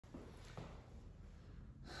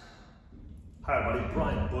Hi everybody,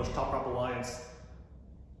 Brian Bush, Top Crop Alliance,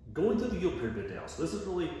 going through the yield pyramid now. So this is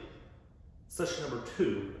really session number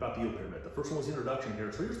 2 about the yield pyramid. The first one was the introduction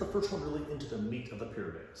here, so here's the first one really into the meat of the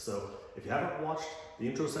pyramid. So if you haven't watched the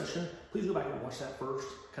intro session, please go back and watch that first,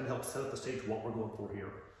 kind of help set up the stage what we're going for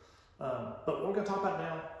here. But what we're going to talk about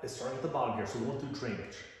now is starting at the bottom here, so we're going through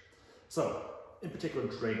drainage. So in particular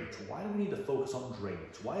drainage, why do we need to focus on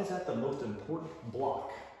drainage? Why is that the most important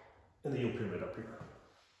block in the yield pyramid up here?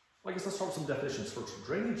 Well, I guess let's start with some definitions first.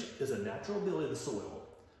 Drainage is a natural ability of the soil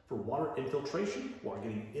for water infiltration, water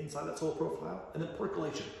getting inside that soil profile, and then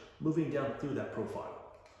percolation, moving down through that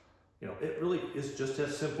profile. You know, it really is just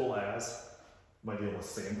as simple as, am I dealing with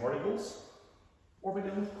sand particles or am I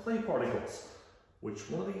dealing with clay particles? Which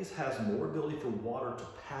one of these has more ability for water to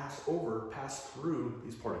pass through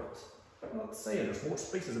these particles? I'm not saying there's more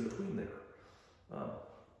spaces in between there.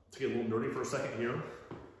 To get a little nerdy for a second here,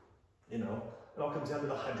 you know, it all comes down to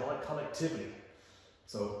the hydraulic connectivity.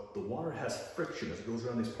 So the water has friction as it goes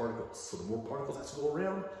around these particles. So the more particles that go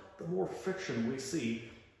around, the more friction we see,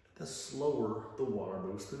 the slower the water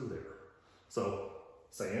moves through there. So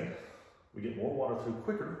sand, we get more water through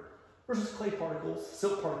quicker, versus clay particles,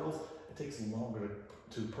 silt particles, it takes longer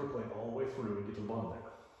to percolate all the way through and get to the bottom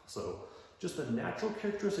there. So just the natural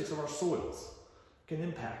characteristics of our soils can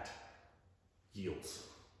impact yields,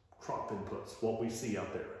 crop inputs, what we see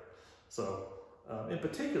out there. So in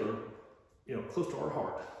particular, you know, close to our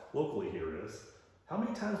heart, locally here is, how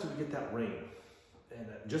many times do we get that rain? And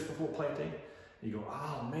just before planting, you go,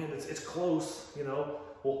 oh man, it's close, you know.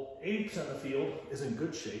 Well, 80% of the field is in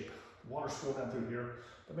good shape. Water's flowing down through here.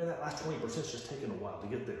 But man, that last 20% is just taking a while to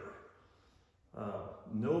get there.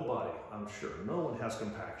 Nobody, I'm sure, no one has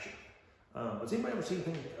compaction. Has anybody ever seen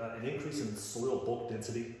an increase in soil bulk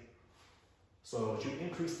density? So as you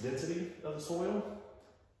increase the density of the soil,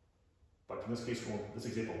 like in this case, for this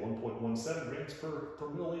example, 1.17 grams per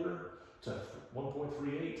milliliter to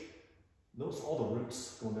 1.38. Notice all the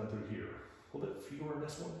roots going down through here. A little bit fewer in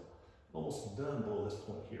this one, almost done below this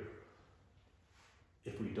point here.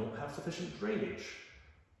 If we don't have sufficient drainage,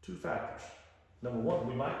 2 factors. Number 1,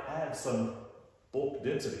 we might add some bulk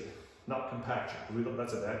density, not compaction, because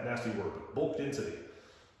that's a nasty word, but bulk density.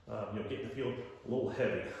 You know, getting the field a little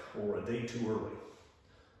heavy or a day too early.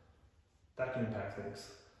 That can impact things.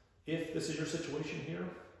 If this is your situation here,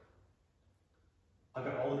 I've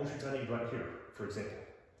got all the nutrients I need right here, for example.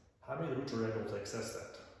 How many of the roots are able to access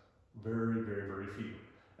that? Very, very, very few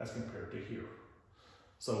as compared to here.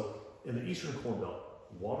 So in the Eastern Corn Belt,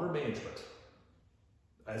 water management,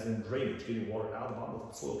 as in drainage, getting water out of the bottom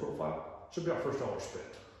of the soil profile, should be our first dollar spent.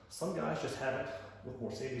 Some guys just have it with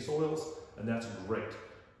more sandy soils, and that's great.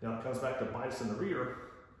 Now it comes back to bite us in the rear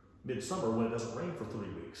midsummer when it doesn't rain for 3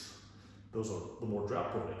 weeks. Those are the more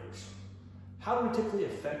drought-prone acres. How do we typically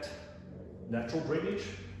affect natural drainage?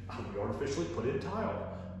 We artificially put in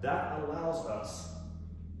tile. That allows us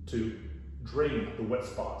to drain the wet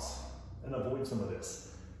spots and avoid some of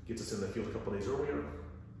this. Gets us in the field a couple days earlier.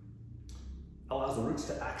 Allows the roots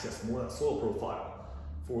to access more of that soil profile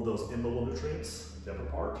for those immobile nutrients, the upper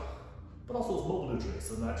part, but also those mobile nutrients,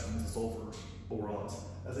 the nitrogens, the sulfurs, borons,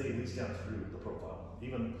 as they leach down through the profile,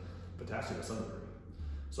 even potassium to some degree.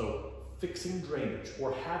 So fixing drainage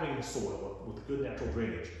or having soil with good natural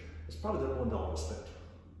drainage is probably the $1 spent.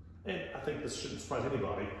 And I think this shouldn't surprise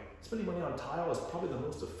anybody. Spending money on tile is probably the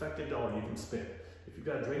most effective dollar you can spend. If you've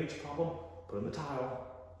got a drainage problem, put in the tile,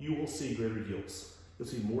 you will see greater yields. You'll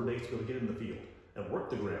see more days to be able to get in the field and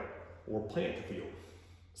work the ground or plant the field.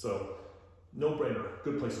 So, no-brainer,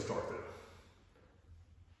 good place to start there.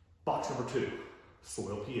 Box number 2,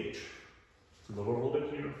 soil pH. So go over a little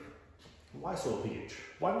bit here. Why soil pH?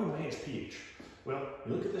 Why do we manage pH? Well,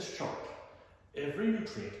 you look at this chart. Every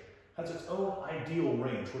nutrient has its own ideal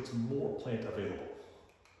range, what's more plant available.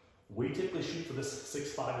 We typically shoot for this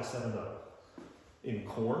 6.5 to 7.0. In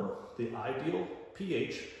corn, the ideal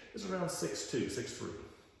pH is around 6.2, 6.3.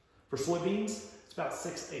 For soybeans, it's about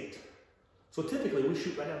 6.8. So typically we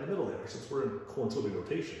shoot right down the middle there since we're in corn soybean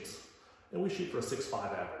rotations. And we shoot for a 6.5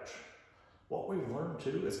 average. What we've learned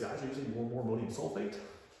too is guys are using more and more ammonium sulfate.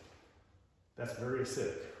 That's very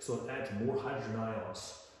acidic, so it adds more hydrogen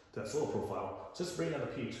ions to that soil profile, so it's bringing down the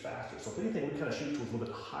pH faster. So if anything, we kind of shoot towards a little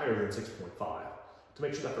bit higher than 6.5 to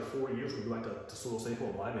make sure that after 4 years we go back to soil sample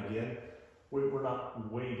and lime again, we're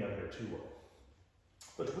not way down here too low.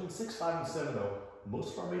 But between 6.5 and 7.0,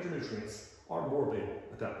 most of our major nutrients are more available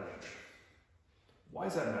at that range. Why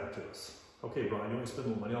does that matter to us? Okay, Brian, you only spend a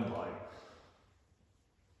little money on lime.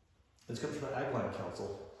 This comes from the Ag Lime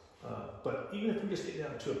Council. But even if we just get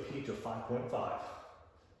down to a pH of 5.5,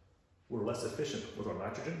 we're less efficient with our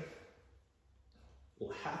nitrogen,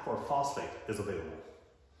 Well, half our phosphate is available,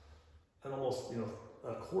 and almost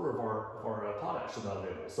a quarter of our potash is not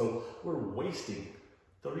available. So we're wasting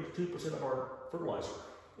 32% of our fertilizer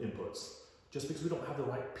inputs just because we don't have the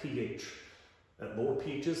right pH. At lower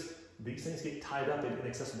pHs, these things get tied up in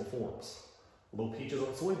inaccessible forms. Low pHs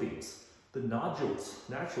on soybeans, the nodules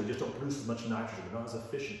naturally just don't produce as much nitrogen. They're not as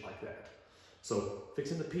efficient like that. So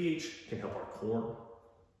fixing the pH can help our corn,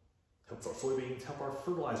 helps our soybeans, help our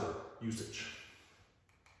fertilizer usage.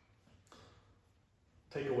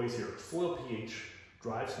 Takeaways here: soil pH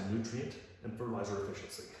drives nutrient and fertilizer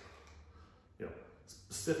efficiency.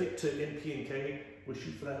 Specific to NP and K, we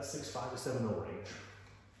shoot for that 6.5 to 7.0 range.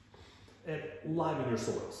 And liming your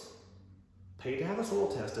soils. Pay to have the soil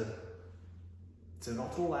tested, send it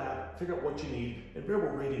off to a lab, figure out what you need, and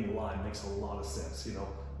variable rating lime makes a lot of sense.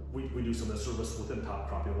 We do some of this service within Top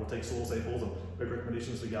Crop. We'll take soil samples and make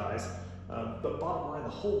recommendations to guys. But bottom line, the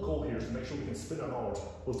whole goal here is to make sure we can spend our dollars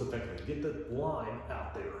most effectively. Get the lime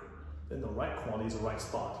out there in the right quantities, the right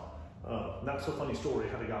spot. Not so funny story.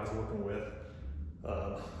 I had a guy I was working with,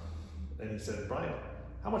 and he said, "Brian,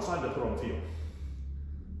 how much lime do I put on the field?"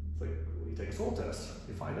 It's like, well, you take a soil test,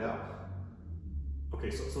 you find out.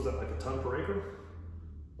 Okay, so is that like a ton per acre?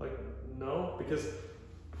 Like, no, because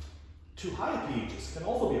too high pHs can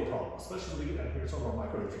also be a problem, especially when we get down here some of our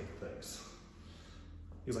micronutrient things.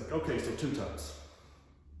 He's like, okay, so 2 tons.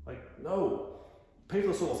 Like, no, pay for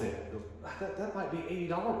the soil sample. He goes, that might be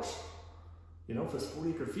 $80. For this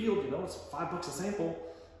 40-acre field, it's $5 a sample.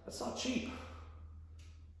 That's not cheap.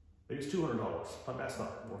 Maybe it's $200. My math's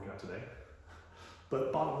not working out today.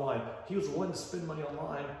 But bottom line, he was willing to spend money on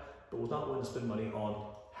lime, but was not willing to spend money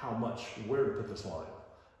on how much, where to put this lime.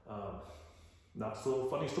 Not so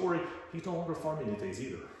funny story, he's no longer farming these days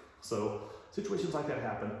either. So situations like that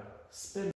happen. Spend